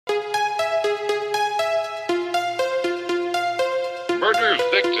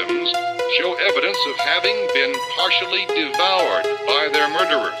show evidence of having been partially devoured by their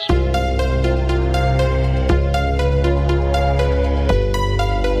murderers.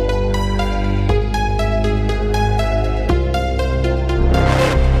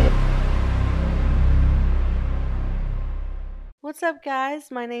 What's up, guys?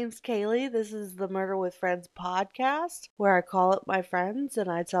 My name's Kaylee. This is the Murder with Friends podcast, where I call up my friends and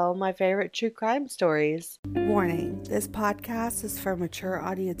I tell my favorite true crime stories. Warning, this podcast is for mature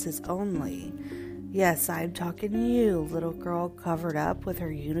audiences only. Yes, I'm talking to you, little girl covered up with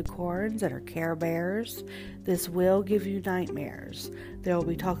her unicorns and her Care Bears. This will give you nightmares. There will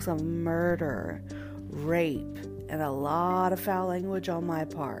be talks of murder, rape, and a lot of foul language on my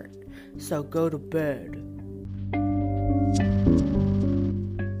part. So go to bed.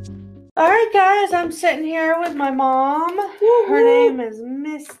 Alright, guys, I'm sitting here with my mom. Her name is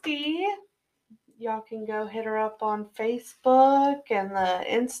Misty. Y'all can go hit her up on Facebook and the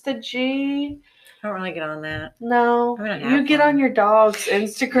Insta-G. I don't really get on that. No, you get on your dog's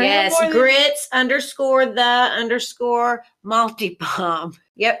Instagram. Yes, grits _the _multi-bomb.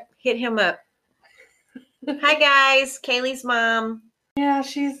 Yep, hit him up. Hi, guys. Kaylee's mom. Yeah,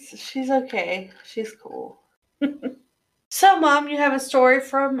 she's okay. She's cool. So, Mom, you have a story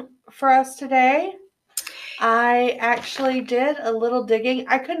for us today. I actually did a little digging.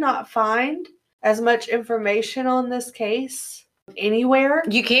 I could not find as much information on this case anywhere.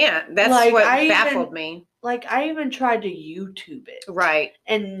 You can't. That's what baffled me. I even tried to YouTube it. Right.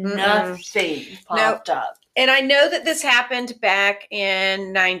 And nothing popped up. And I know that this happened back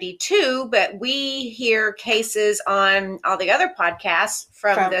in 92, but we hear cases on all the other podcasts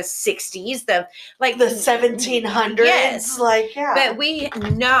from the 60s, the 1700s. Yes. Yeah. But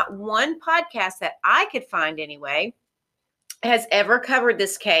not one podcast that I could find anyway has ever covered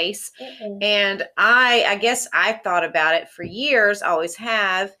this case. Mm-mm. And I guess I've thought about it for years, always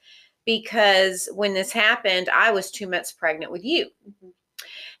have, because when this happened, I was 2 months pregnant with you. Mm-hmm.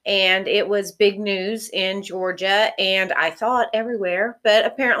 And it was big news in Georgia, and I thought everywhere, but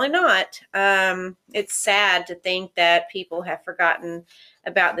apparently not. It's sad to think that people have forgotten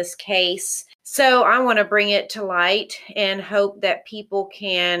about this case. So I want to bring it to light and hope that people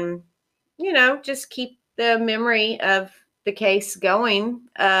can, just keep the memory of the case going.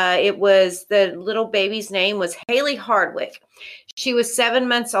 The little baby's name was Haley Hardwick. She was 7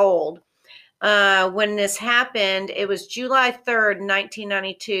 months old. When this happened, it was July 3rd,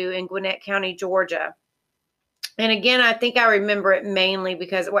 1992 in Gwinnett County, Georgia. And again, I think I remember it mainly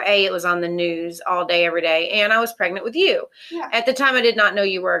because, it was on the news all day, every day, and I was pregnant with you. Yeah. At the time, I did not know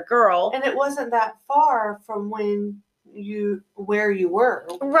you were a girl. And it wasn't that far from where you were.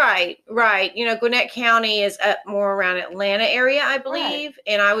 Right. Gwinnett County is up more around Atlanta area, I believe, right.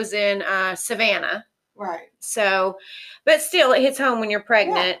 And I was in Savannah. Right. So, but still, it hits home when you're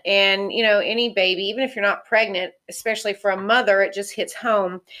pregnant. Yeah. And, any baby, even if you're not pregnant, especially for a mother, it just hits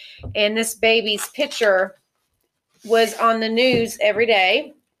home. And this baby's picture was on the news every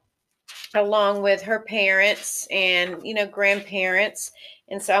day, along with her parents and, grandparents.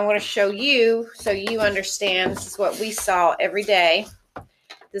 And so I want to show you so you understand this is what we saw every day.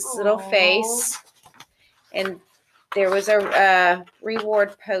 This little face. And there was a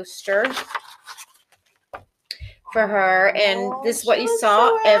reward poster for her, and this is what you saw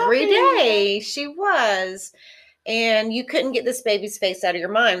so every day. She was, and you couldn't get this baby's face out of your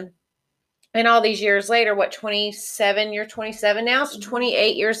mind. And all these years later, 27? You're 27 now, so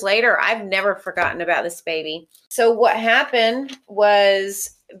 28 years later, I've never forgotten about this baby. So what happened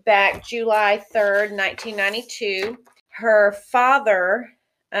was back July 3rd, 1992, her father,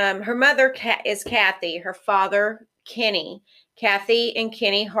 her mother is Kathy, her father, Kenny. Kathy and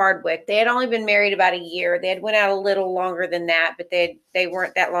Kenny Hardwick. They had only been married about a year. They had went out a little longer than that, but they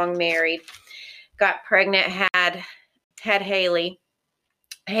weren't that long married. Got pregnant, had Haley.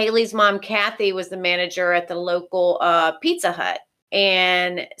 Haley's mom, Kathy, was the manager at the local Pizza Hut.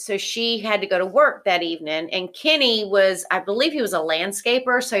 And so she had to go to work that evening. And Kenny was, I believe he was a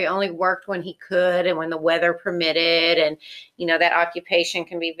landscaper, so he only worked when he could and when the weather permitted. And, that occupation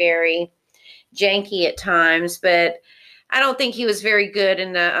can be very janky at times, but I don't think he was very good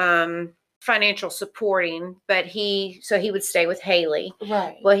in the financial supporting, but he would stay with Haley.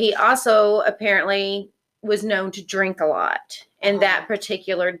 Right. Well, he also apparently was known to drink a lot. And that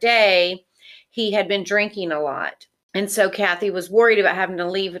particular day, he had been drinking a lot. And so Kathy was worried about having to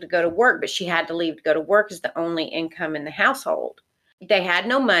leave to go to work, but she had to leave to go to work as the only income in the household. They had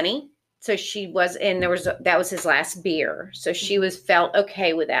no money. So she was, and that was his last beer. So she felt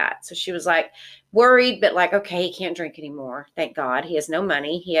okay with that. So she was like worried, but like, okay, he can't drink anymore. Thank God. He has no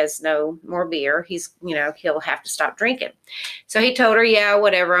money. He has no more beer. He's, he'll have to stop drinking. So he told her, yeah,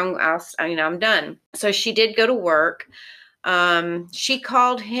 whatever. I'm done. So she did go to work. She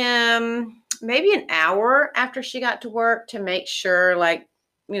called him maybe an hour after she got to work to make sure, like,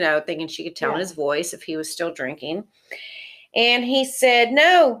 thinking she could tell in his voice if he was still drinking. And he said,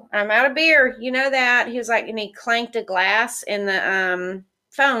 no, I'm out of beer. You know that. He was like, and he clanked a glass in the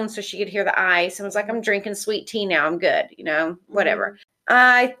phone so she could hear the ice and was like, I'm drinking sweet tea now. I'm good. Whatever.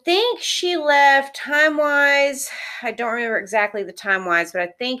 I think she left time-wise. I don't remember exactly the time-wise, but I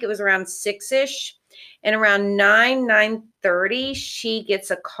think it was around 6-ish. And around 9:30, she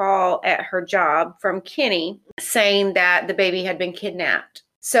gets a call at her job from Kenny saying that the baby had been kidnapped.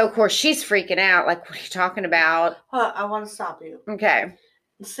 So, of course, she's freaking out. Like, what are you talking about? I want to stop you. Okay.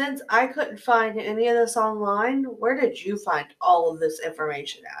 Since I couldn't find any of this online, where did you find all of this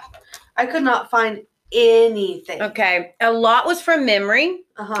information at? I could not find anything. Okay. A lot was from memory.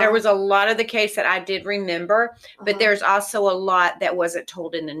 There was a lot of the case that I did remember, but there's also a lot that wasn't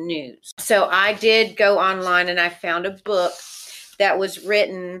told in the news. So I did go online and I found a book that was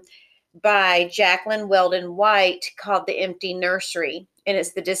written by Jacqueline Weldon White called The Empty Nursery. And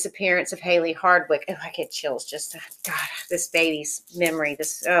it's the disappearance of Haley Hardwick. Oh, I get chills just, God, this baby's memory.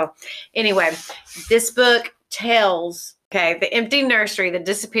 Anyway, this book tells, The Empty Nursery, the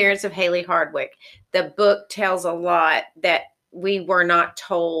disappearance of Haley Hardwick. The book tells a lot that we were not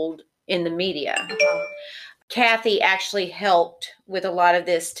told in the media. Kathy actually helped with a lot of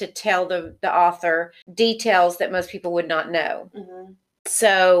this to tell the author details that most people would not know.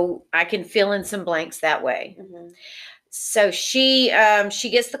 So I can fill in some blanks that way. So she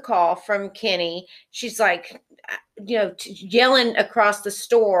gets the call from Kenny. She's like, yelling across the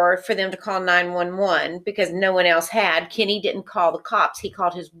store for them to call 911 because no one else had. Kenny didn't call the cops. He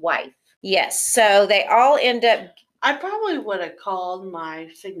called his wife. Yes. So they all end up. I probably would have called my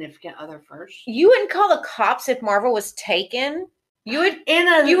significant other first. You wouldn't call the cops if Marva was taken? You would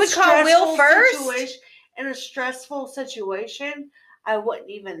call Will first? In a stressful situation, I wouldn't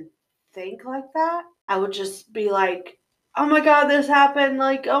even think like that. I would just be like, oh my God, this happened.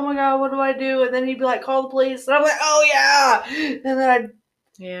 Like, oh my God, what do I do? And then he'd be like, call the police. And I'm like, oh yeah. And then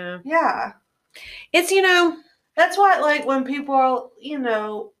yeah. It's, that's why, like, when people are,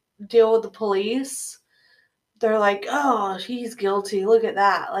 deal with the police, they're like, oh, he's guilty. Look at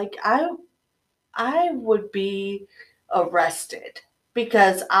that. Like, I would be arrested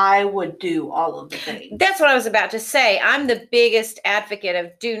because I would do all of the things. That's what I was about to say. I'm the biggest advocate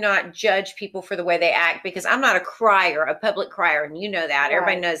of do not judge people for the way they act because I'm not a public crier, and you know that. Right.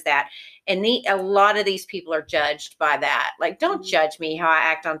 Everybody knows that. And a lot of these people are judged by that. Like, don't judge me how I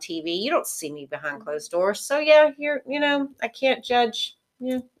act on TV. You don't see me behind closed doors. So, yeah, I can't judge.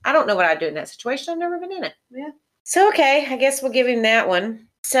 Yeah, I don't know what I'd do in that situation. I've never been in it. Yeah. So, okay, I guess we'll give him that one.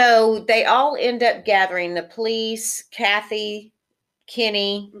 So they all end up gathering, the police, Kathy,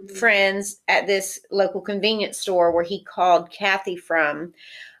 Kenny, friends at this local convenience store where he called Kathy from.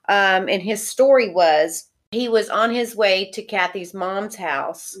 And his story was he was on his way to Kathy's mom's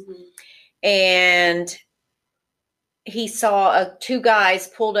house and he saw two guys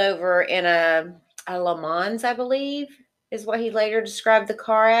pulled over in a Le Mans, I believe, is what he later described the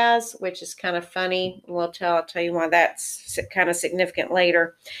car as, which is kind of funny. I'll tell you why that's kind of significant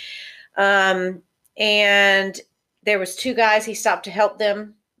later. And there was two guys. He stopped to help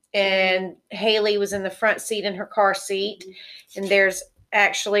them. And Haley was in the front seat in her car seat. And there's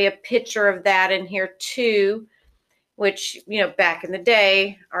actually a picture of that in here too, which, back in the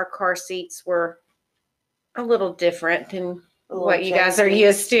day, our car seats were a little different than what you guys are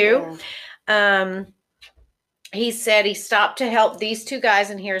used to. Yeah. He said he stopped to help these two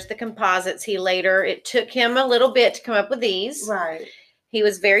guys, and here's the composites. It took him a little bit to come up with these. Right. He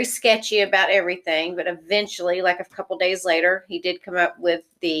was very sketchy about everything, but eventually, like a couple days later, he did come up with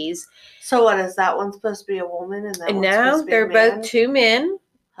these. So what, is that one supposed to be a woman and that one's No, supposed to be they're a man? both two men.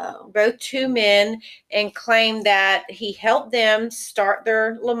 Oh. Both two men, and claimed that he helped them start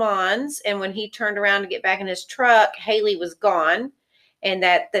their Le Mans, and when he turned around to get back in his truck, Haley was gone. And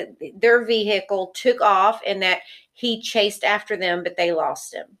that their vehicle took off and that he chased after them, but they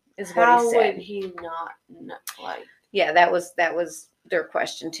lost him, is what he said. How would he not know? Yeah, that was their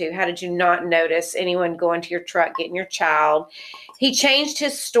question too. How did you not notice anyone going to your truck, getting your child? He changed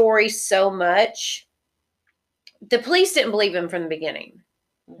his story so much. The police didn't believe him from the beginning.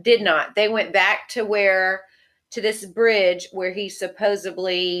 Did not. They went back to this bridge where he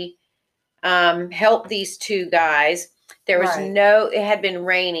supposedly helped these two guys. There was it had been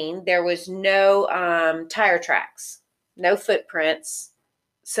raining. There was no tire tracks, no footprints.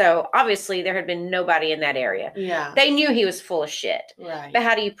 So obviously there had been nobody in that area. Yeah. They knew he was full of shit. Right. But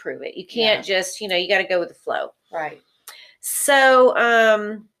how do you prove it? You can't just, you got to go with the flow. Right.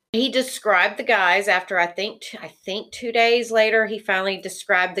 So he described the guys after I think 2 days later, he finally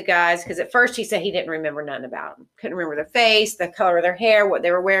described the guys, because at first he said he didn't remember nothing about them. Couldn't remember their face, the color of their hair, what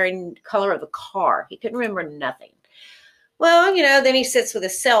they were wearing, color of the car. He couldn't remember nothing. Well, then he sits with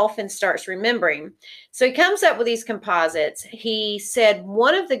himself and starts remembering. So he comes up with these composites. He said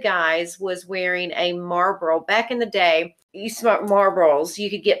one of the guys was wearing a Marlboro. Back in the day, you smoked Marlboros, you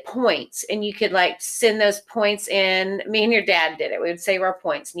could get points, and you could send those points in. Me and your dad did it. We would save our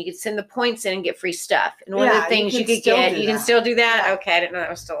points, and you could send the points in and get free stuff. And one of the things you could get, you can still do that. Yeah. Okay, I didn't know that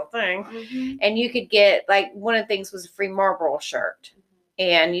was still a thing. Mm-hmm. And you could get one of the things was a free Marlboro shirt.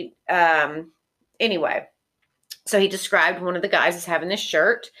 And anyway. So he described one of the guys as having this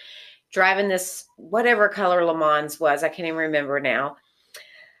shirt, driving this whatever color Le Mans was. I can't even remember now.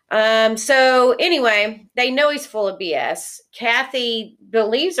 So anyway, they know he's full of BS. Kathy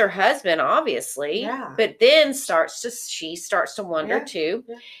believes her husband, obviously, but then she starts to wonder too.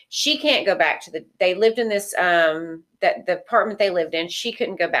 Yeah. She can't go back to they lived in this, the apartment they lived in. She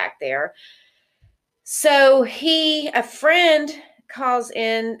couldn't go back there. So a friend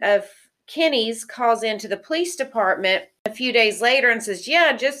Kenny's calls into the police department a few days later and says,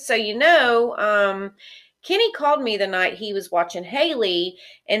 yeah, just so you know, Kenny called me the night he was watching Haley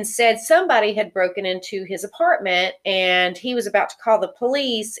and said somebody had broken into his apartment and he was about to call the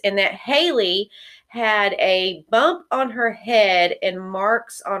police, and that Haley had a bump on her head and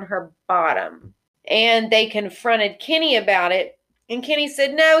marks on her bottom. And they confronted Kenny about it. And Kenny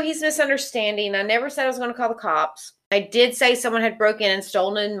said, no, he's misunderstanding. I never said I was going to call the cops. I did say someone had broken in and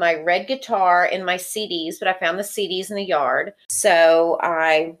stolen my red guitar and my CDs, but I found the CDs in the yard. So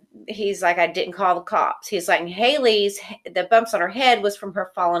he's like, I didn't call the cops. He's like, Haley's, the bumps on her head was from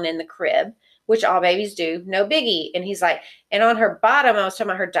her falling in the crib, which all babies do. No biggie. And he's like, and on her bottom, I was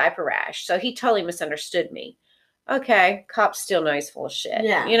talking about her diaper rash. So he totally misunderstood me. Okay, cops still know he's full of shit.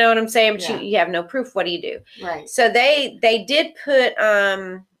 Yeah. You know what I'm saying? But you have no proof. What do you do? Right. So they did put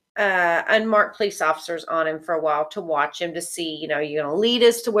unmarked police officers on him for a while to watch him, to see, you're going to lead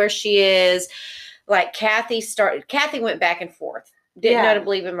us to where she is. Kathy went back and forth. Didn't know to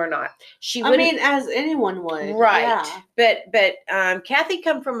believe him or not. As anyone would. Right. Yeah. But Kathy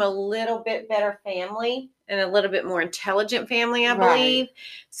come from a little bit better family and a little bit more intelligent family, I believe.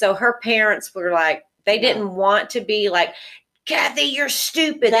 So her parents were like, they didn't want to be like, Kathy, you're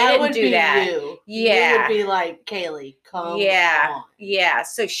stupid. They didn't do that. You. Yeah. You would be like, Kaylee, come on. Yeah.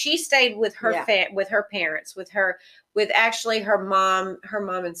 So she stayed with her with her parents, with actually her mom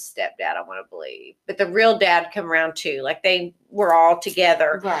and stepdad, I want to believe. But the real dad come around too. They were all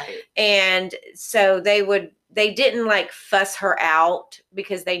together. Right. And so they didn't fuss her out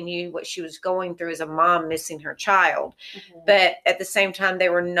because they knew what she was going through as a mom missing her child. Mm-hmm. But at the same time, they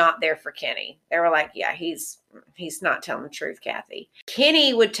were not there for Kenny. They were like, yeah, he's not telling the truth, Kathy.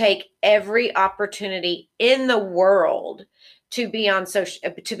 Kenny would take every opportunity in the world to be on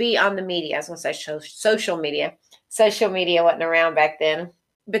the media. I was going to say social media. Social media wasn't around back then.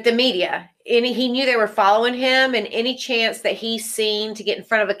 But the media, and he knew they were following him, and any chance that he's seen to get in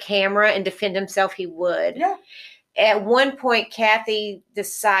front of a camera and defend himself, he would. Yeah. At one point, Kathy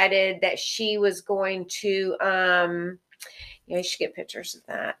decided that she was going to, you should get pictures of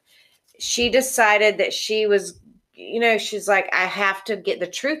that. She decided that she was, she's like, I have to get the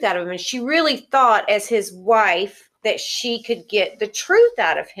truth out of him. And she really thought, as his wife, that she could get the truth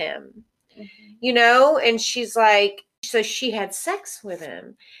out of him, and she's like, so she had sex with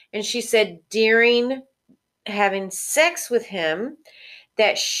him. And she said during having sex with him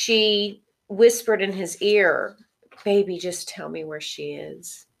that she whispered in his ear, baby, just tell me where she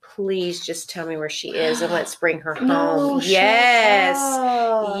is. Please just tell me where she is and let's bring her home. No, yes.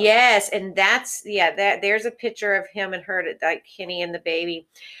 And there's a picture of him and her, Kenny and the baby.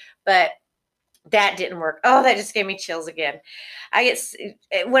 But that didn't work. Oh, that just gave me chills again.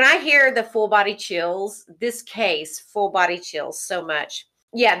 When I hear the full body chills, this case, full body chills so much.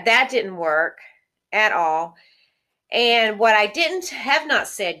 Yeah, that didn't work at all. And what I have not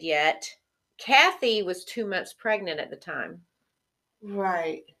said yet, Kathy was 2 months pregnant at the time.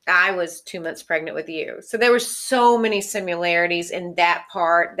 Right. I was 2 months pregnant with you. So there were so many similarities in that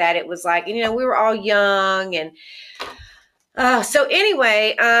part that it was like, we were all young and so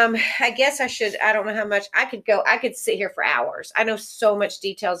anyway, I guess I don't know how much I could sit here for hours. I know so much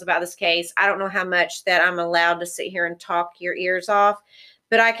details about this case. I don't know how much that I'm allowed to sit here and talk your ears off,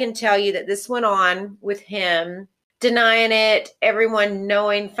 but I can tell you that this went on with him denying it, everyone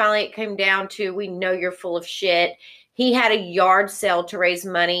knowing. Finally, it came down to, we know you're full of shit. He had a yard sale to raise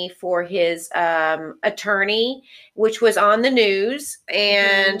money for his attorney, which was on the news.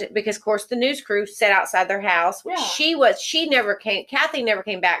 And because, of course, the news crew sat outside their house. Yeah. Kathy never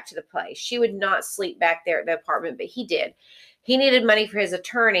came back to the place. She would not sleep back there at the apartment, but he did. He needed money for his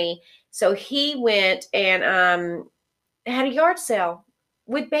attorney. So he went and had a yard sale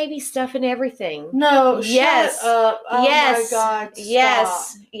with baby stuff and everything. No, yes. Shut up. Oh yes. My God.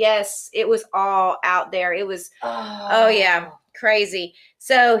 Stop. Yes. It was all out there. It was, oh yeah, crazy.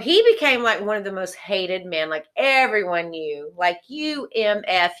 So he became like one of the most hated men. Like everyone knew, like, you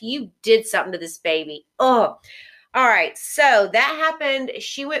MF, you did something to this baby. Oh, all right. So that happened.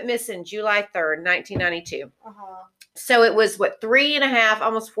 She went missing July 3rd, 1992. So it was 3.5,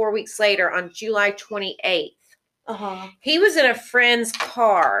 almost 4 weeks later on July 28th. He was in a friend's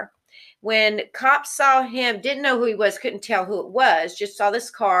car. When cops saw him, didn't know who he was, couldn't tell who it was, just saw this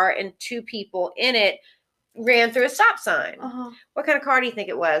car and two people in it, ran through a stop sign. What kind of car do you think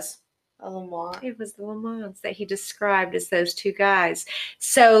it was? A Lamont. It was the Lamonts that he described as those two guys.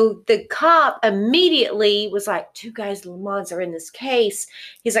 So the cop immediately was like, 2 guys, Lamonts, are in this case.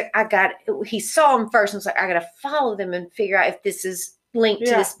 He's like, he saw him first and was like, I got to follow them and figure out if this is linked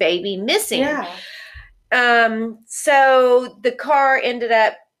to this baby missing. Yeah. So the car ended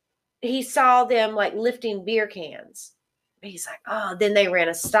up, he saw them like lifting beer cans. He's like, oh, then they ran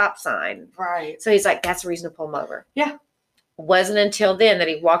a stop sign. Right. So he's like, that's the reason to pull him over. Yeah. Wasn't until then that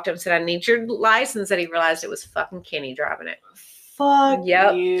he walked up and said, I need your license, that he realized it was fucking Kenny driving it. Fuck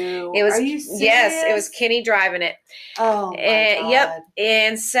you. It was, are you serious? Yes, it was Kenny driving it. Oh, my God. Yep.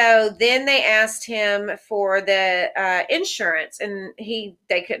 And so then they asked him for the insurance, and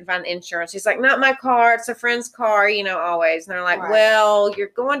they couldn't find the insurance. He's like, not my car. It's a friend's car, always. And they're like, well, you're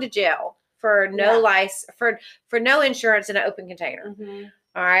going to jail for no license, for no insurance in an open container.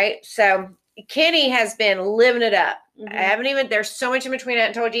 All right. So Kenny has been living it up. There's so much in between. I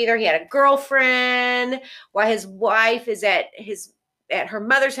haven't told you either. He had a girlfriend while his wife is at her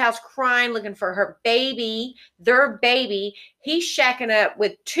mother's house crying, looking for her baby, their baby. He's shacking up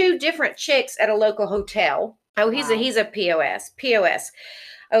with 2 different chicks at a local hotel. Oh, he's a POS.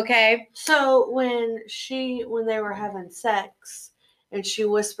 Okay. So when they were having sex and she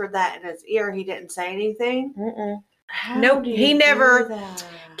whispered that in his ear, he didn't say anything? Nope.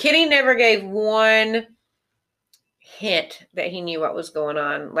 Kenny never gave one hint that he knew what was going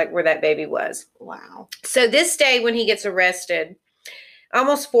on, like where that baby was. Wow. So this day when he gets arrested,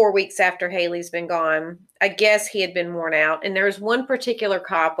 almost 4 weeks after Haley's been gone, I guess he had been worn out. And there was one particular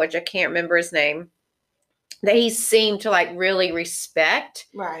cop, which I can't remember his name, that he seemed to like really respect.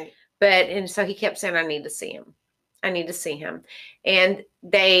 Right. And so he kept saying, I need to see him. And he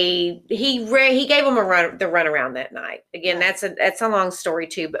gave him the runaround that night. Again, that's a long story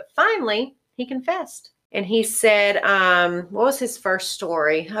too. But finally, he confessed. And he said, what was his first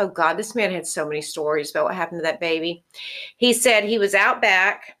story? Oh, God, this man had so many stories about what happened to that baby. He said he was out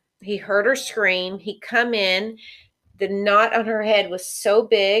back. He heard her scream. He come in. The knot on her head was so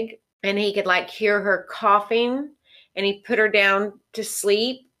big, and he could like hear her coughing, and he put her down to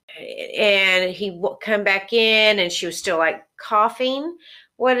sleep. And he come back in, and she was still like coughing.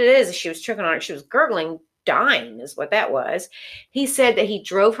 What it is she was choking on it. She was gurgling. Dying is what that was. He said that he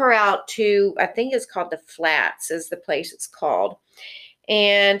drove her out to, I think it's called the Flats is the place it's called.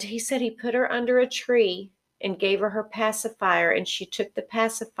 And he said he put her under a tree and gave her pacifier, and she took the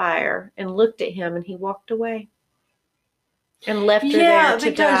pacifier and looked at him, and he walked away and left her there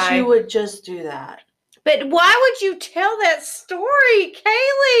to die. Yeah, because you would just do that. But why would you tell that story,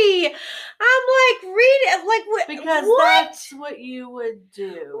 Kaylee? I'm like, read it. Like, what? Because that's what you would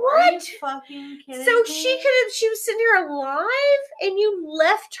do. What? Are you fucking kidding So me? she was sitting here alive and you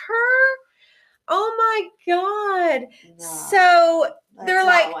left her? Oh my God. No, so they're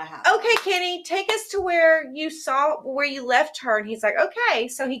like, okay, Kenny, take us to where you left her. And he's like, okay.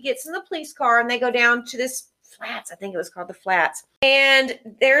 So he gets in the police car and they go down to this Flats. I think it was called the Flats. And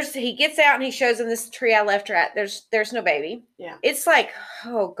he gets out and he shows them this tree I left her at. There's no baby. Yeah. It's like,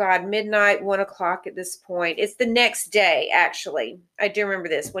 oh God, midnight, 1 o'clock at this point. It's the next day, actually. I do remember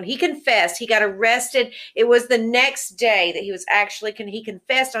this. When he confessed, he got arrested. It was the next day that he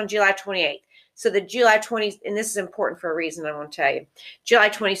confessed on July 28th. So the July 20th, and this is important for a reason I want to tell you. July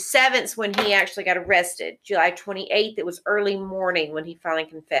 27th is when he actually got arrested. July 28th, it was early morning when he finally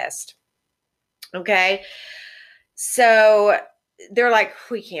confessed. Okay. So they're like,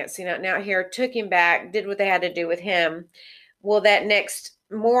 we can't see nothing out here. Took him back, did what they had to do with him. Well, that next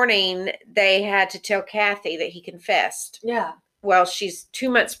morning, they had to tell Kathy that he confessed. Yeah. well, she's 2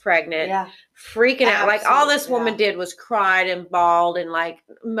 months pregnant, Yeah. freaking out. Like all this woman Absolutely, did was cried and bawled and like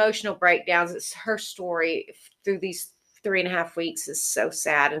emotional breakdowns. It's her story through these 3.5 weeks is so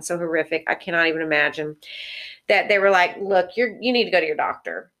sad and so horrific. I cannot even imagine that they were like, look, you need to go to your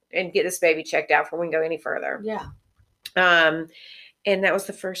doctor and get this baby checked out before we can go any further. Yeah. And that was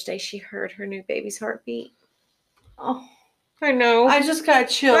the first day she heard her new baby's heartbeat. Oh, I know. I just got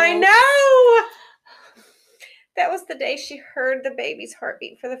chills. I know. That was the day she heard the baby's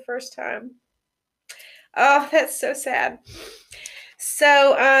heartbeat for the first time. Oh, that's so sad.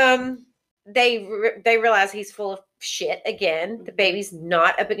 So, they realize he's full of shit again. The baby's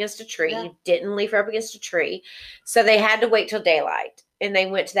not up against a tree. Yeah. You didn't leave her up against a tree. So they had to wait till daylight. And they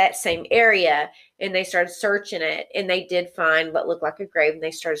went to that same area and they started searching it. And they did find what looked like a grave. And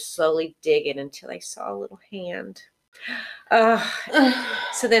they started slowly digging until they saw a little hand.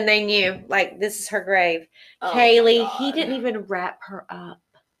 So then they knew, like, this is her grave. Oh, Kaylee, he didn't even wrap her up.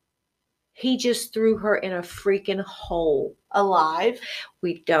 He just threw her in a freaking hole. Alive?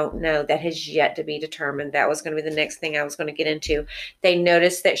 We don't know. That has yet to be determined. That was going to be the next thing I was going to get into. They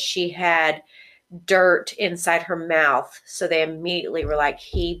noticed that she had dirt inside her mouth. So they immediately were like,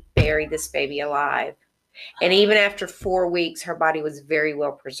 he buried this baby alive. And even after 4 weeks, her body was very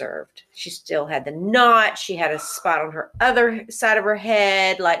well preserved. She still had the knot. She had a spot on her other side of her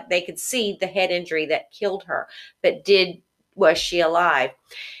head. Like they could see the head injury that killed her. But was she alive?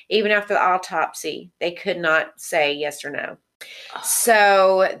 Even after the autopsy, they could not say yes or no.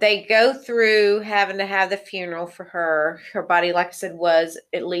 So they go through having to have the funeral for her. Her body, like I said, was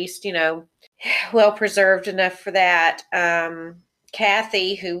at least, well preserved enough for that.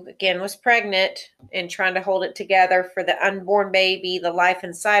 Kathy, who again was pregnant and trying to hold it together for the unborn baby, the life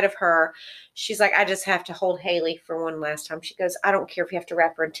inside of her, she's like, I just have to hold Haley for one last time. She goes, I don't care if you have to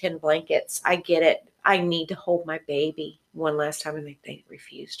wrap her in 10 blankets. I get it. I need to hold my baby one last time. And they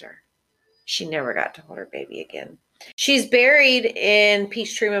refused her. She never got to hold her baby again. She's buried in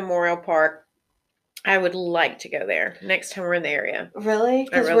Peachtree Memorial Park. I would like to go there next time we're in the area. Really?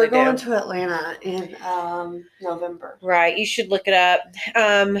 Because really we're going do. to Atlanta in November. Right. You should look it up.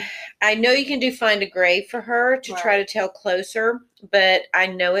 I know you can do find a grave for her to try to tell closer, but I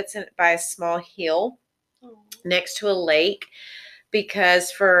know it's by a small hill next to a lake,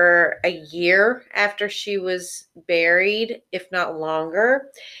 because for a year after she was buried, if not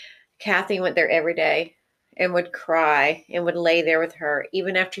longer, Kathy went there every day and would cry and would lay there with her.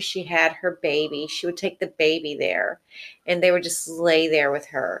 Even after she had her baby, she would take the baby there and they would just lay there with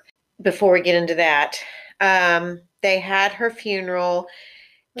her. Before we get into that, they had her funeral.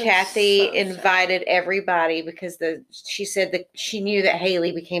 That's Kathy invited everybody because she said that she knew that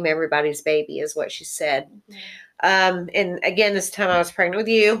Haley became everybody's baby, is what she said. Mm-hmm. And again, this time I was pregnant with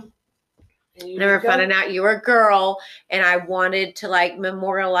you. Never finding out you were a girl, and I wanted to like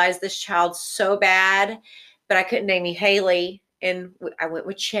memorialize this child so bad, but I couldn't name you Haley, and I went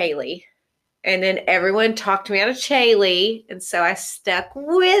with Chaley. And then everyone talked me out of Chaley, and so I stuck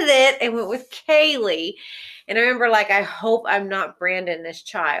with it and went with Kaylee. And I remember, like, I hope I'm not Brandon this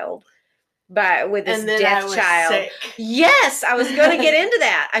child, but with this deaf child. Sick. Yes, I was going to get into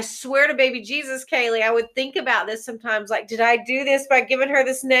that. I swear to baby Jesus, Kaylee, I would think about this sometimes. Like, did I do this by giving her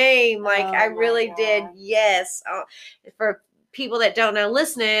this name? Like, I really did. Yes. For people that don't know,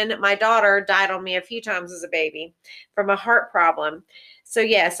 listening, my daughter died on me a few times as a baby from a heart problem. So,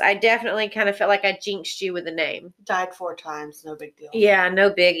 yes, I definitely kind of felt like I jinxed you with the name. Died 4 times. No big deal. Yeah, no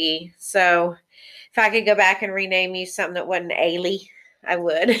biggie. So, if I could go back and rename you something that wasn't Ailey, I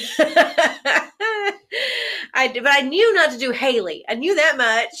would. But I knew not to do Haley. I knew that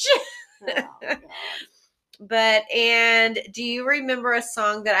much. Oh, God. And do you remember a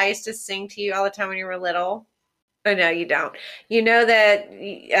song that I used to sing to you all the time when you were little? Oh, no, you don't. You know that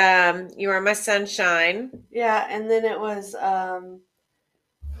You Are My Sunshine. Yeah, and then it was, go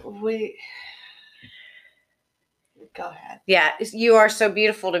ahead. Yeah, You Are So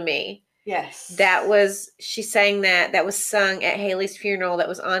Beautiful to Me. Yes. She sang that was sung at Haley's funeral, that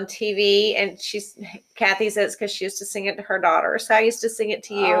was on TV. And Kathy says it's because she used to sing it to her daughter. So I used to sing it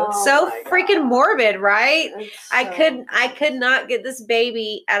to you. Oh, so freaking morbid, right? I could not get this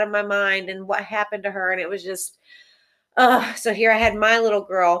baby out of my mind and what happened to her. And it was just, so here I had my little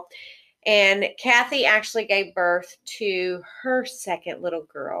girl, and Kathy actually gave birth to her second little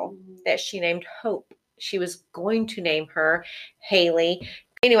girl that she named Hope. She was going to name her Haley.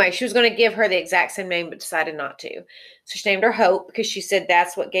 Anyway, she was going to give her the exact same name, but decided not to. So she named her Hope because she said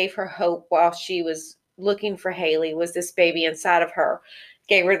that's what gave her hope while she was looking for Haley, was this baby inside of her.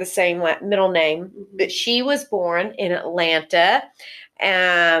 Gave her the same middle name. Mm-hmm. But she was born in Atlanta.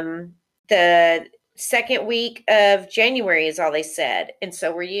 The second week of January is all they said. And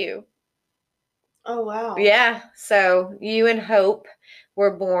so were you. Oh, wow. Yeah. So you and Hope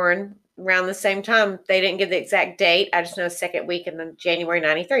were born around the same time. They didn't give the exact date. I just know second week in the January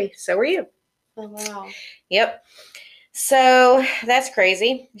 93. So were you. Oh, wow. Yep. So that's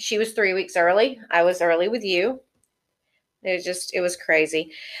crazy. She was 3 weeks early. I was early with you. It was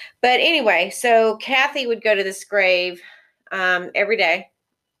crazy. But anyway, so Kathy would go to this grave every day,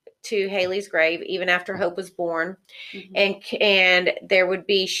 to Haley's grave, even after Hope was born. Mm-hmm. And there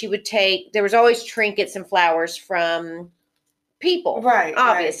was always trinkets and flowers from people. Right.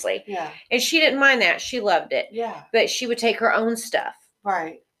 Obviously. Right. Yeah. And she didn't mind that. She loved it. Yeah. But she would take her own stuff.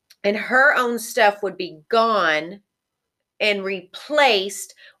 Right. And her own stuff would be gone and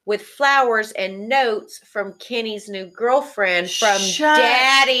replaced with flowers and notes from Kenny's new girlfriend, from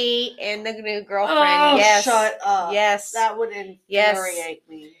Daddy and the new girlfriend. Oh, yes. Shut up. Yes. That would infuriate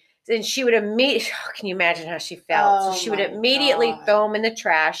me. And she would immediately, can you imagine how she felt? Oh, so she would immediately throw them in the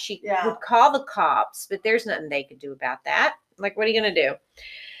trash. She would call the cops, but there's nothing they could do about that. Like, what are you going to do?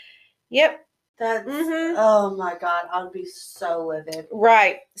 Yep. That's, oh my God, I would be so livid.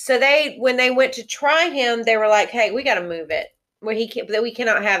 Right. So when they went to try him, they were like, hey, we got to move it. We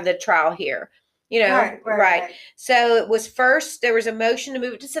cannot have the trial here. You know, right. So it was first, there was a motion to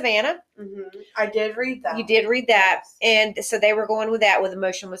move it to Savannah. Mm-hmm. I did read that. You did read that. Yes. And so they were going with that, where the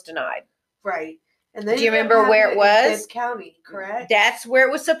motion was denied. Right. And then do you remember where it was? Bibb County, correct? That's where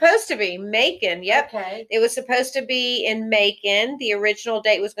it was supposed to be. Macon. Yep. Okay. It was supposed to be in Macon. The original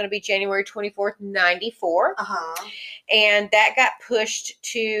date was going to be January 24th, 94. Uh-huh. And that got pushed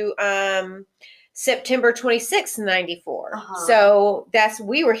to September 26th, 94. Uh-huh. So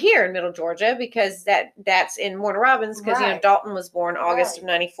we were here in Middle Georgia, because that's in Warner Robins, because Dalton was born August of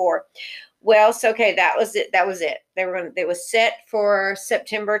 94. Well, so okay, that was it. It was set for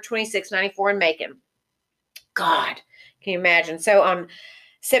September 26, 94 in Macon. God, can you imagine? So on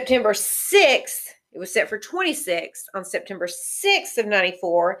September 6th, it was set for 26th. On September 6th of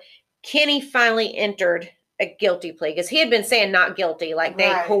 94, Kenny finally entered a guilty plea, because he had been saying not guilty, like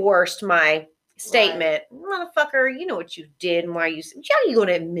they coerced my statement. Motherfucker, you know what you did and why you going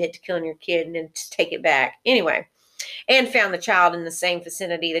to admit to killing your kid and then just take it back. Anyway. And found the child in the same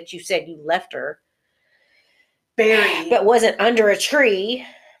vicinity that you said you left her. Buried. But wasn't under a tree.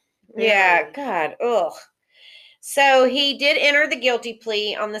 Buried. Yeah, God, ugh. So he did enter the guilty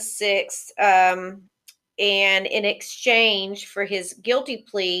plea on the 6th. And in exchange for his guilty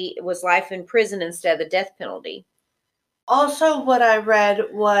plea, it was life in prison instead of the death penalty. Also, what I read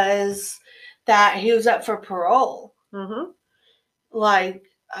was that he was up for parole. Mm-hmm. Like,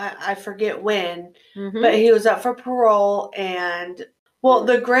 I forget when, but he was up for parole, and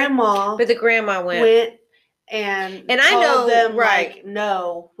the grandma. But the grandma went and I know them, like,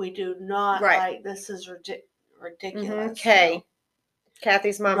 no, we do not. Like, this is ridiculous. Mm-hmm. Okay,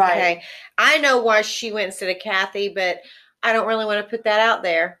 Kathy's mom. Right. Okay, I know why she went instead of Kathy, but I don't really want to put that out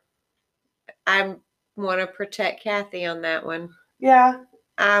there. I want to protect Kathy on that one. Yeah.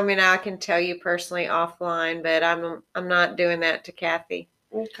 I mean, I can tell you personally offline, but I'm not doing that to Kathy.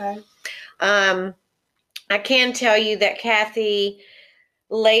 Okay. I can tell you that Kathy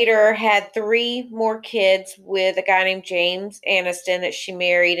later had 3 more kids with a guy named James Aniston that she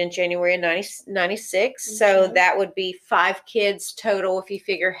married in January of 96. Okay. So that would be 5 kids total if you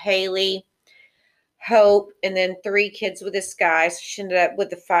figure Haley, Hope, and then 3 kids with this guy. So she ended up with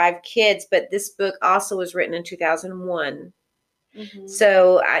the 5 kids. But this book also was written in 2001. Mm-hmm.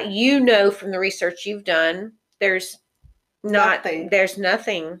 So from the research you've done, there's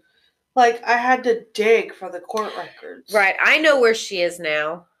nothing. Like, I had to dig for the court records. Right. I know where she is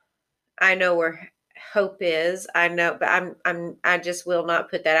now. I know where Hope is. I know, but I just will not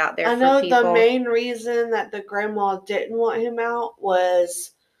put that out there for people. I know the main reason that the grandma didn't want him out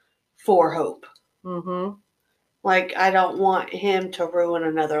was for Hope. Mm-hmm. Like, I don't want him to ruin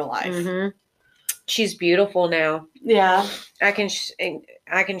another life. Mm-hmm. She's beautiful now. Yeah. I can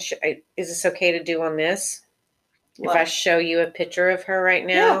is this okay to do on this? What? If I show you a picture of her right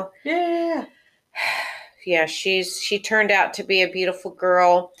now. Yeah. Yeah, she turned out to be a beautiful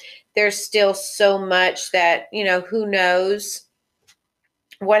girl. There's still so much that, who knows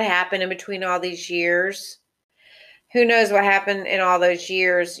what happened in between all these years. Who knows what happened in all those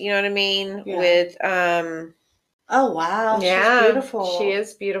years, you know what I mean? Yeah. With oh wow, yeah, she's beautiful. She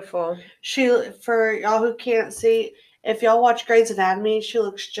is beautiful. For y'all who can't see, if y'all watch Grey's Anatomy, she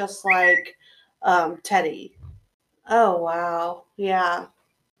looks just like Teddy. Oh, wow. Yeah.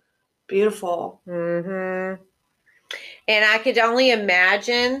 Beautiful. Mm-hmm. And I could only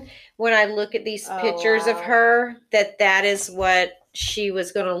imagine when I look at these pictures of her that is what she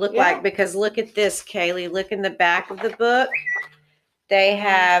was going to look Yeah. like, because look at this, Kaylee. Look in the back of the book. They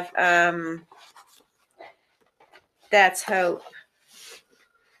have, that's Hope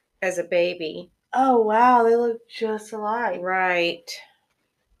as a baby. Oh, wow. They look just alike. Right.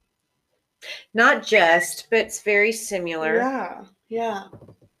 Not just, but it's very similar. Yeah. Yeah.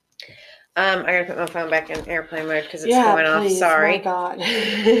 I gotta put my phone back in airplane mode because it's Yeah, going off. please. Sorry. My God.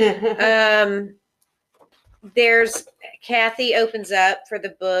 There's Kathy opens up for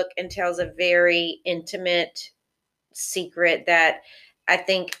the book and tells a very intimate secret that I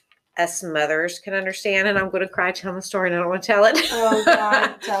think us mothers can understand. And I'm going to cry telling the story and I don't want to tell it. Oh,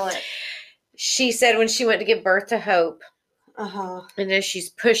 God. Tell it. She said when she went to give birth to Hope, Uh-huh. and as she's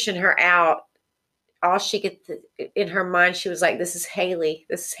pushing her out, all she could, in her mind, she was like, this is Haley.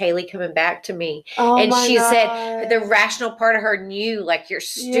 This is Haley coming back to me. Oh, and my she God. said the rational part of her knew, like, you're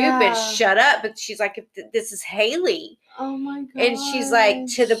stupid. Yeah. Shut up. But she's like, this is Haley. Oh, my God. And she's like,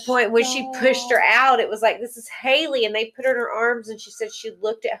 to the point when she pushed her out, it was like, this is Haley. And they put her in her arms and she said she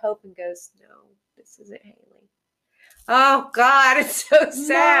looked at Hope and goes, no, this isn't Haley. Oh, God, it's so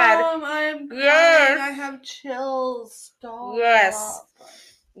sad. Mom, I'm crying. Yes. I have chills. Stop.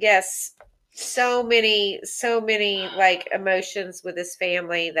 Yes. So many like emotions with this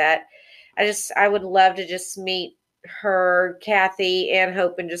family that I would love to just meet her, Kathy, and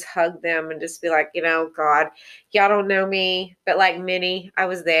Hope and just hug them and just be like, God, y'all don't know me, but like Minnie, I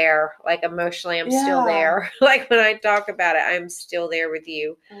was there. Like emotionally, I'm still there. Like when I talk about it, I'm still there with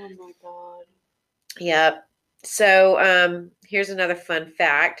you. Oh my God. Yep. So here's another fun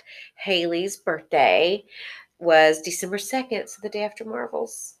fact. Haley's birthday was December 2nd, so the day after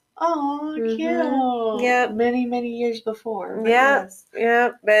Marvel's. Oh, cute. Yep. Many, many years before. Yeah. Yes. Yeah.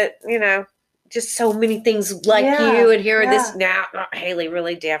 But, just so many things like you and here this now. Haley,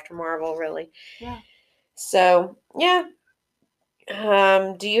 really, day after Marvel, really. Yeah. So, yeah.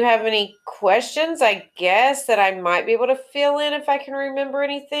 Do you have any questions, I guess, that I might be able to fill in if I can remember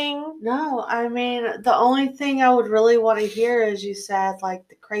anything? No, I mean, the only thing I would really want to hear is you said, like,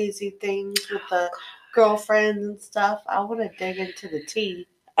 the crazy things with the girlfriends and stuff. I want to dig into the tea.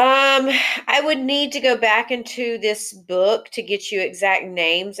 I would need to go back into this book to get you exact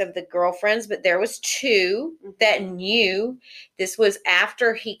names of the girlfriends, but there was two that knew. This was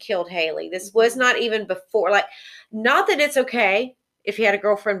after he killed Haley. This was not even before. Like, not that it's okay if you had a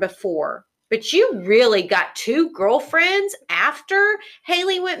girlfriend before, but you really got two girlfriends after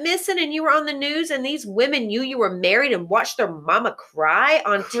Haley went missing and you were on the news and these women knew you were married and watched their mama cry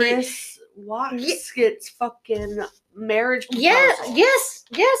on Chris Watts gets fucking marriage proposal. Yes.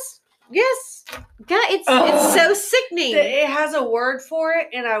 God, it's so sickening. It has a word for it,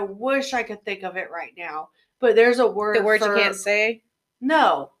 and I wish I could think of it right now. But there's a word. The word you can't say?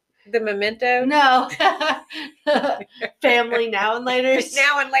 No. The memento? No. Family now and later.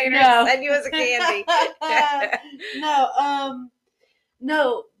 Now and later. No. Send you as a candy.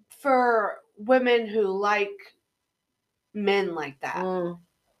 No, for women who like men like that.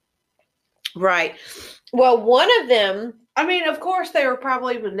 Right. Well, one of them. I mean, of course, they were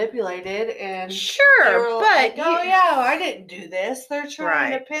probably manipulated and sure, but like, oh yeah, I didn't do this. They're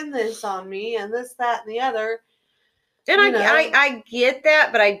trying to pin this on me and this, that, and the other. And I get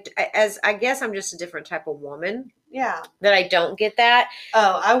that, but I guess I'm just a different type of woman. Yeah. That I don't get that.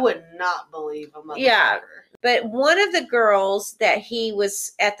 Oh, I would not believe a motherfucker. Yeah. But one of the girls that he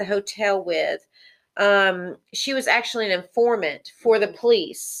was at the hotel with, she was actually an informant for the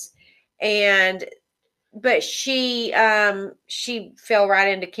police. But she fell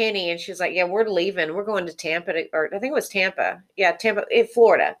right into Kenny and she was like, yeah, we're leaving. We're going to Tampa, or I think it was Tampa. Yeah, Tampa,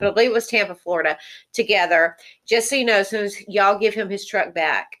 Florida. But I believe it was Tampa, Florida, together. Just so you know, as soon as y'all give him his truck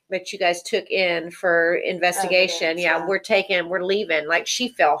back that you guys took in for investigation, we're leaving. Like, she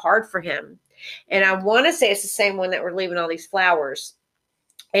fell hard for him. And I want to say it's the same one that we're leaving all these flowers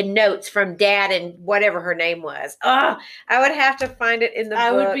and notes from Dad and whatever her name was. Oh, I would have to find it in the book.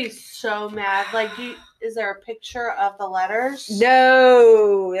 I would be so mad. Like, is there a picture of the letters?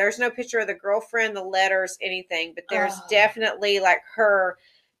 No, there's no picture of the girlfriend, the letters, anything. But there's definitely like her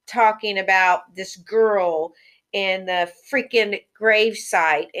talking about this girl and the freaking grave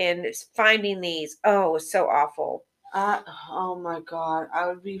site and finding these. Oh, it's so awful. Oh my God. I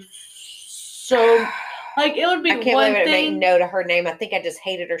would be so... Like, it would be I can't believe I didn't make note of her name. I think I just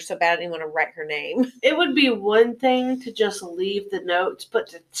hated her so bad I didn't want to write her name. It would be one thing to just leave the notes, but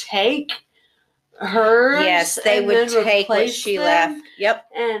to take hers. Yes, they would take what she left. Yep.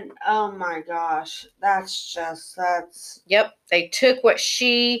 And, oh my gosh, that's... Yep, they took what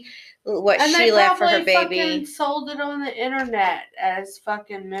she what And she they left for her probably baby. fucking sold it on the internet as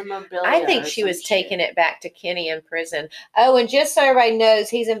fucking memorabilia. I think or she some was shit. taking it back to Kenny in prison. Oh, and just so everybody knows,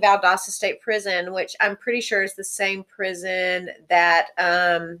 he's in Valdosta State Prison, which I'm pretty sure is the same prison that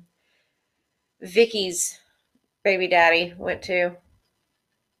Vicky's baby daddy went to.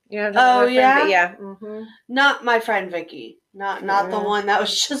 You know, Oh, yeah? Yeah. Mm-hmm. Not my friend Vicky. Not the one that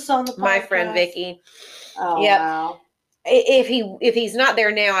was just on the podcast. My friend Vicky. Oh, Yep. wow. If he's not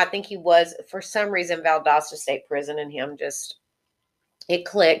there now, I think he was for some reason Valdosta State Prison, and him just it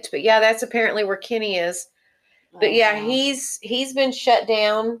clicked. But yeah, that's apparently where Kenny is. But yeah, wow. he's been shut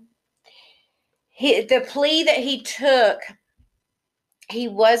down. The plea that he took, he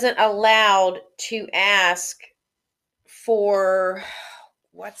wasn't allowed to ask for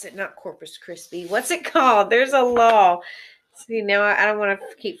what's it? Not Corpus Christi. What's it called? There's a law. See, now I don't want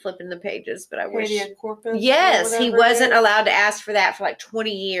to keep flipping the pages, but I wish. Habeas corpus. Yes, he wasn't allowed to ask for that for like 20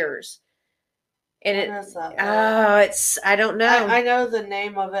 years. And what is that? I don't know. I know the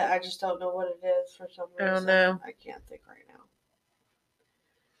name of it. I just don't know what it is for some reason. I don't know. I can't think right now.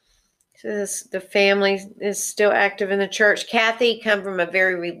 So the family is still active in the church. Kathy come from a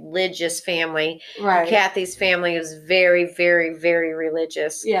very religious family. Right. Kathy's family is very, very, very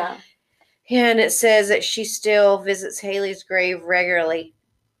religious. Yeah. And it says that she still visits Haley's grave regularly.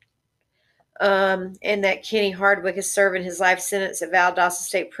 And that Kenny Hardwick is serving his life sentence at Valdosta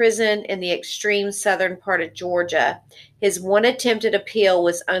State Prison in the extreme southern part of Georgia. His one attempted appeal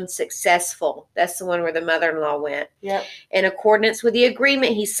was unsuccessful. That's the one where the mother-in-law went. Yep. In accordance with the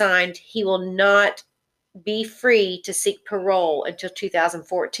agreement he signed, he will not be free to seek parole until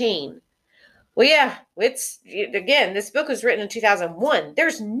 2014. Well, yeah, this book was written in 2001.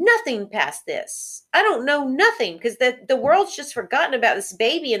 There's nothing past this. I don't know nothing because the world's just forgotten about this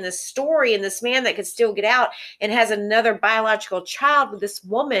baby and this story and this man that could still get out and has another biological child with this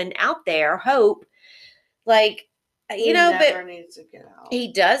woman out there, Hope. Like, he never needs to get out.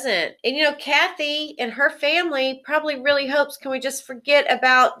 He doesn't. And, Kathy and her family probably really hopes, can we just forget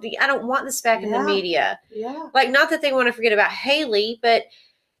about I don't want this back in the media. Yeah. Like, not that they want to forget about Haley, but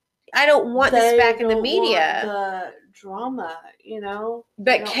I don't want this back in the media. The drama,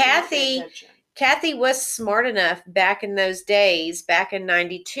 But Kathy was smart enough back in those days, back in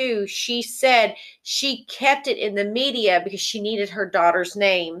 92. She said she kept it in the media because she needed her daughter's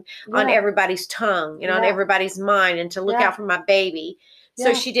name on everybody's tongue and on everybody's mind and to look out for my baby.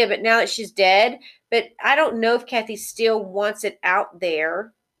 So she did. But now that she's dead, but I don't know if Kathy still wants it out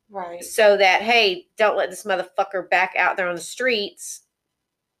there. Right. So that, hey, don't let this motherfucker back out there on the streets.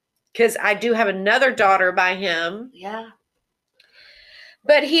 Because I do have another daughter by him. Yeah.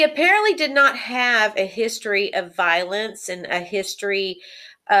 But he apparently did not have a history of violence and a history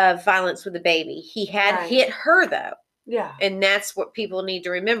of violence with a baby. He had hit her, though. Yeah. And that's what people need to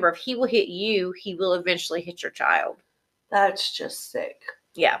remember. If he will hit you, he will eventually hit your child. That's just sick.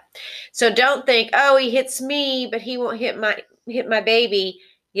 Yeah. So don't think, oh, he hits me, but he won't hit my baby.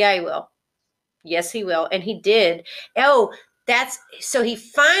 Yeah, he will. Yes, he will. And he did. Oh, so he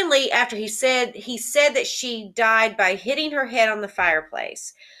finally, after he said that she died by hitting her head on the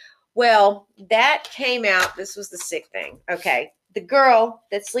fireplace. Well, that came out. This was the sick thing. Okay. The girl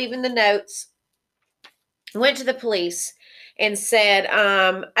that's leaving the notes went to the police and said,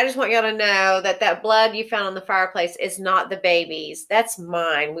 I just want y'all to know that blood you found on the fireplace is not the baby's. That's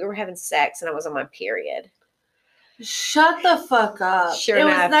mine. We were having sex and I was on my period. Shut the fuck up. Sure it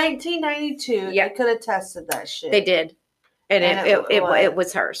enough. Was 1992. Yeah. They could have tested that shit. They did. And it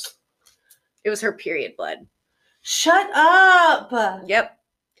was hers. It was her period blood. Shut up. Yep.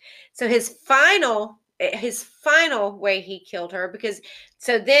 So his final way he killed her, because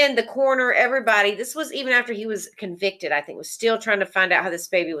so then the coroner, everybody, this was even after he was convicted, I think, was still trying to find out how this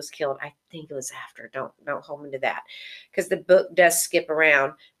baby was killed. I think it was after. Don't hold me to that, because the book does skip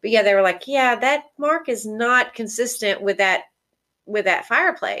around. But yeah, they were like, yeah, that mark is not consistent with that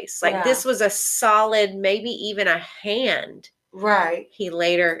fireplace. Like this was a solid, maybe even a hand. Right.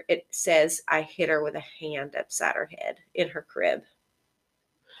 It says, I hit her with a hand upside her head in her crib.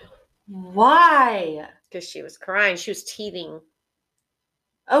 Why? Because she was crying. She was teething.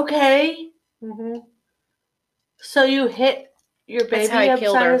 Okay. Mm-hmm. So you hit your baby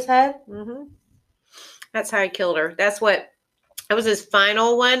upside his head? Mm-hmm. That's how he killed her. That was his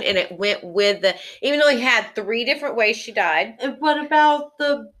final one, and it went with even though he had 3 different ways she died. And what about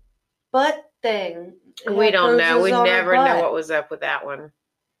the butt thing? We don't know. We never know what was up with that one.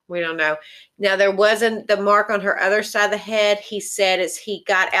 We don't know. Now, there wasn't the mark on her other side of the head. He said as he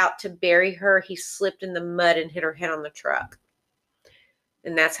got out to bury her, he slipped in the mud and hit her head on the truck.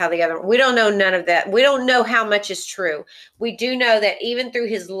 And that's how we don't know none of that. We don't know how much is true. We do know that even through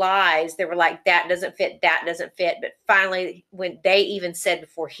his lies, they were like, that doesn't fit. But finally, when they even said,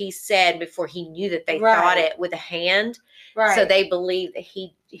 before he knew that they thought it with a hand. Right. So they believe that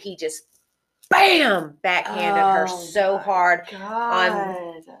he just, bam, backhanded her so hard.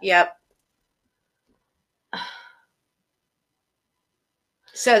 God. Yep.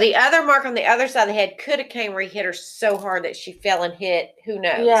 So the other mark on the other side of the head could have came where he hit her so hard that she fell and hit. Who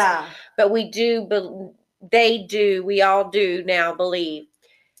knows? Yeah. But we all do now believe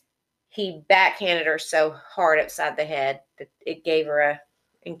he backhanded her so hard upside the head that it gave her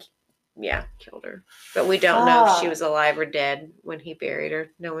killed her. But we don't know if she was alive or dead when he buried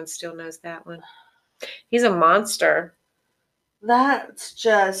her. No one still knows that one. He's a monster. That's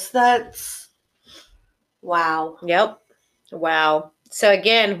wow. Yep. Wow. So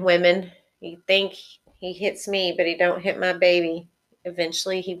again, women, you think he hits me, but he don't hit my baby.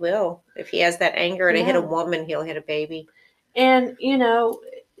 Eventually he will. If he has that anger to hit a woman, he'll hit a baby. And,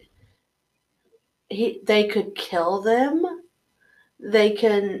 they could kill them. They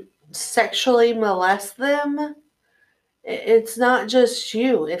can sexually molest them. It's not just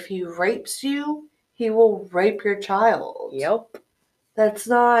you. If he rapes you, he will rape your child. Yep. That's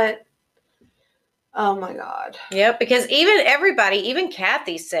not... Oh my God. Yep, because even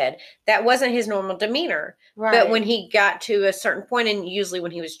Kathy said that wasn't his normal demeanor. Right. But when he got to a certain point, and usually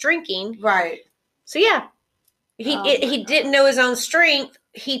when he was drinking. Right. So yeah. He didn't know his own strength.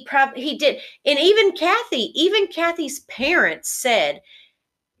 He did. And even Kathy's parents said,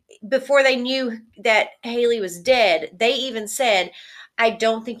 before they knew that Haley was dead, they even said, I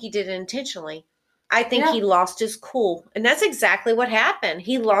don't think he did it intentionally. I think he lost his cool. And that's exactly what happened.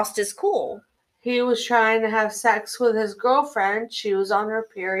 He lost his cool. He was trying to have sex with his girlfriend. She was on her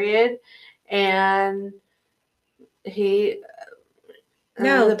period. And the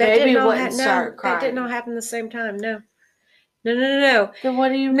baby wouldn't start crying. That did not happen the same time. No. No. Then what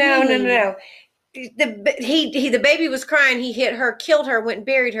do you mean? No. The baby was crying. He hit her, killed her, went and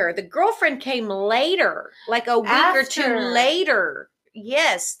buried her. The girlfriend came later, like a week or two later.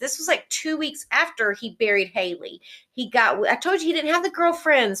 Yes, this was like 2 weeks after he buried Haley. I told you he didn't have the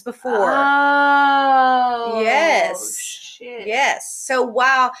girlfriends before. Oh. Yes. Shit. Yes. So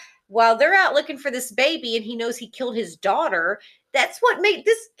while they're out looking for this baby and he knows he killed his daughter, that's what made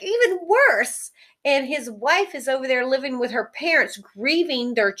this even worse. And his wife is over there living with her parents,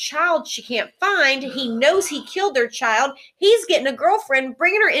 grieving their child she can't find. He knows he killed their child. He's getting a girlfriend,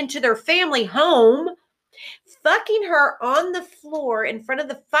 bringing her into their family home, fucking her on the floor in front of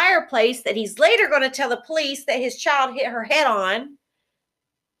the fireplace that he's later going to tell the police that his child hit her head on.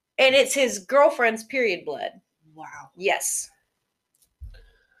 And it's his girlfriend's period blood. Wow. Yes.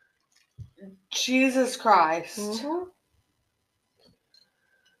 Jesus Christ. Mm-hmm.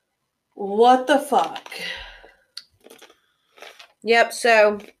 What the fuck? Yep.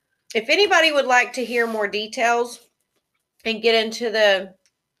 So if anybody would like to hear more details and get into the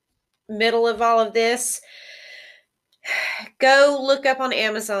middle of all of this, go look up on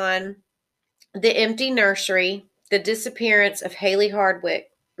Amazon, The Empty Nursery, The Disappearance of Haley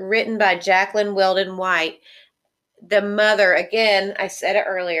Hardwick, written by Jacqueline Weldon White. The mother, again, I said it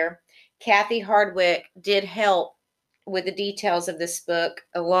earlier, Kathy Hardwick did help with the details of this book,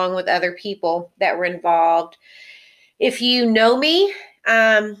 along with other people that were involved. If you know me,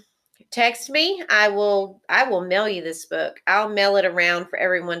 text me. I will mail you this book. I'll mail it around for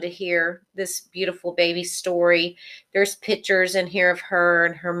everyone to hear this beautiful baby story. There's pictures in here of her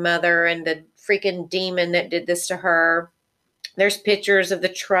and her mother and the freaking demon that did this to her. There's pictures of the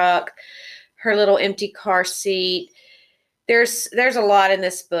truck, her little empty car seat. There's a lot in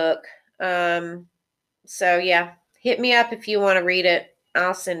this book. So yeah, hit me up if you want to read it.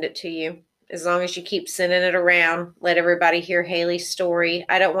 I'll send it to you. As long as you keep sending it around, let everybody hear Haley's story.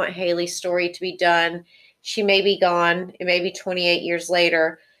 I don't want Haley's story to be done. She may be gone. It may be 28 years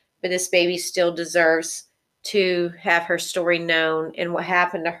later, but this baby still deserves to have her story known and what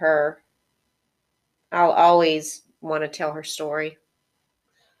happened to her. I'll always want to tell her story.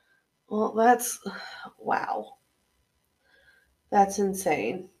 Well, wow. That's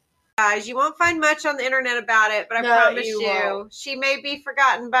insane. Guys, you won't find much on the internet about it, but I promise you, she may be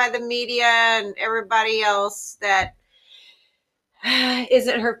forgotten by the media and everybody else that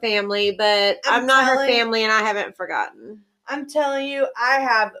isn't her family, but I'm not her family and I haven't forgotten. I'm telling you, I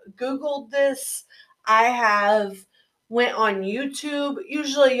have Googled this. I have went on YouTube.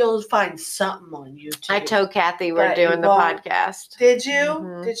 Usually you'll find something on YouTube. I told Kathy we're doing the podcast. Did you?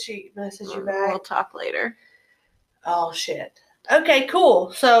 Mm-hmm. Did she message you back? We'll talk later. Oh, shit. Okay,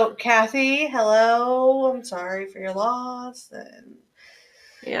 cool. So, Kathy, hello. I'm sorry for your loss. And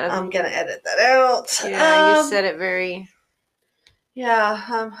Yeah. I'm going to edit that out. Yeah, you said it very...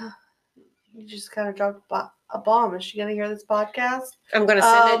 Yeah, you just kind of dropped a bomb. Is she going to hear this podcast? I'm going to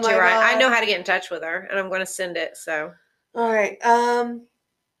send it to her. God. I know how to get in touch with her, and I'm going to send it, so. All right.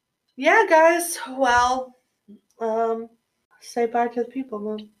 Yeah, guys. Well, say bye to the people,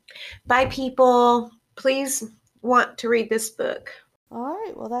 Mom. Bye, people. Please want to read this book. All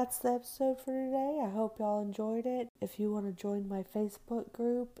right, well, that's the episode for today. I hope y'all enjoyed it. If you want to join my Facebook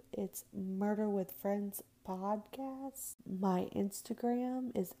group, it's Murder with Friends Podcast. My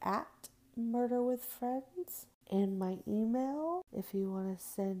Instagram is at Murder with Friends. And my email, if you want to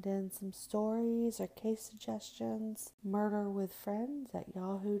send in some stories or case suggestions,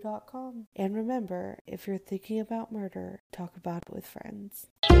 murderwithfriends@yahoo.com. And remember, if you're thinking about murder, talk about it with friends.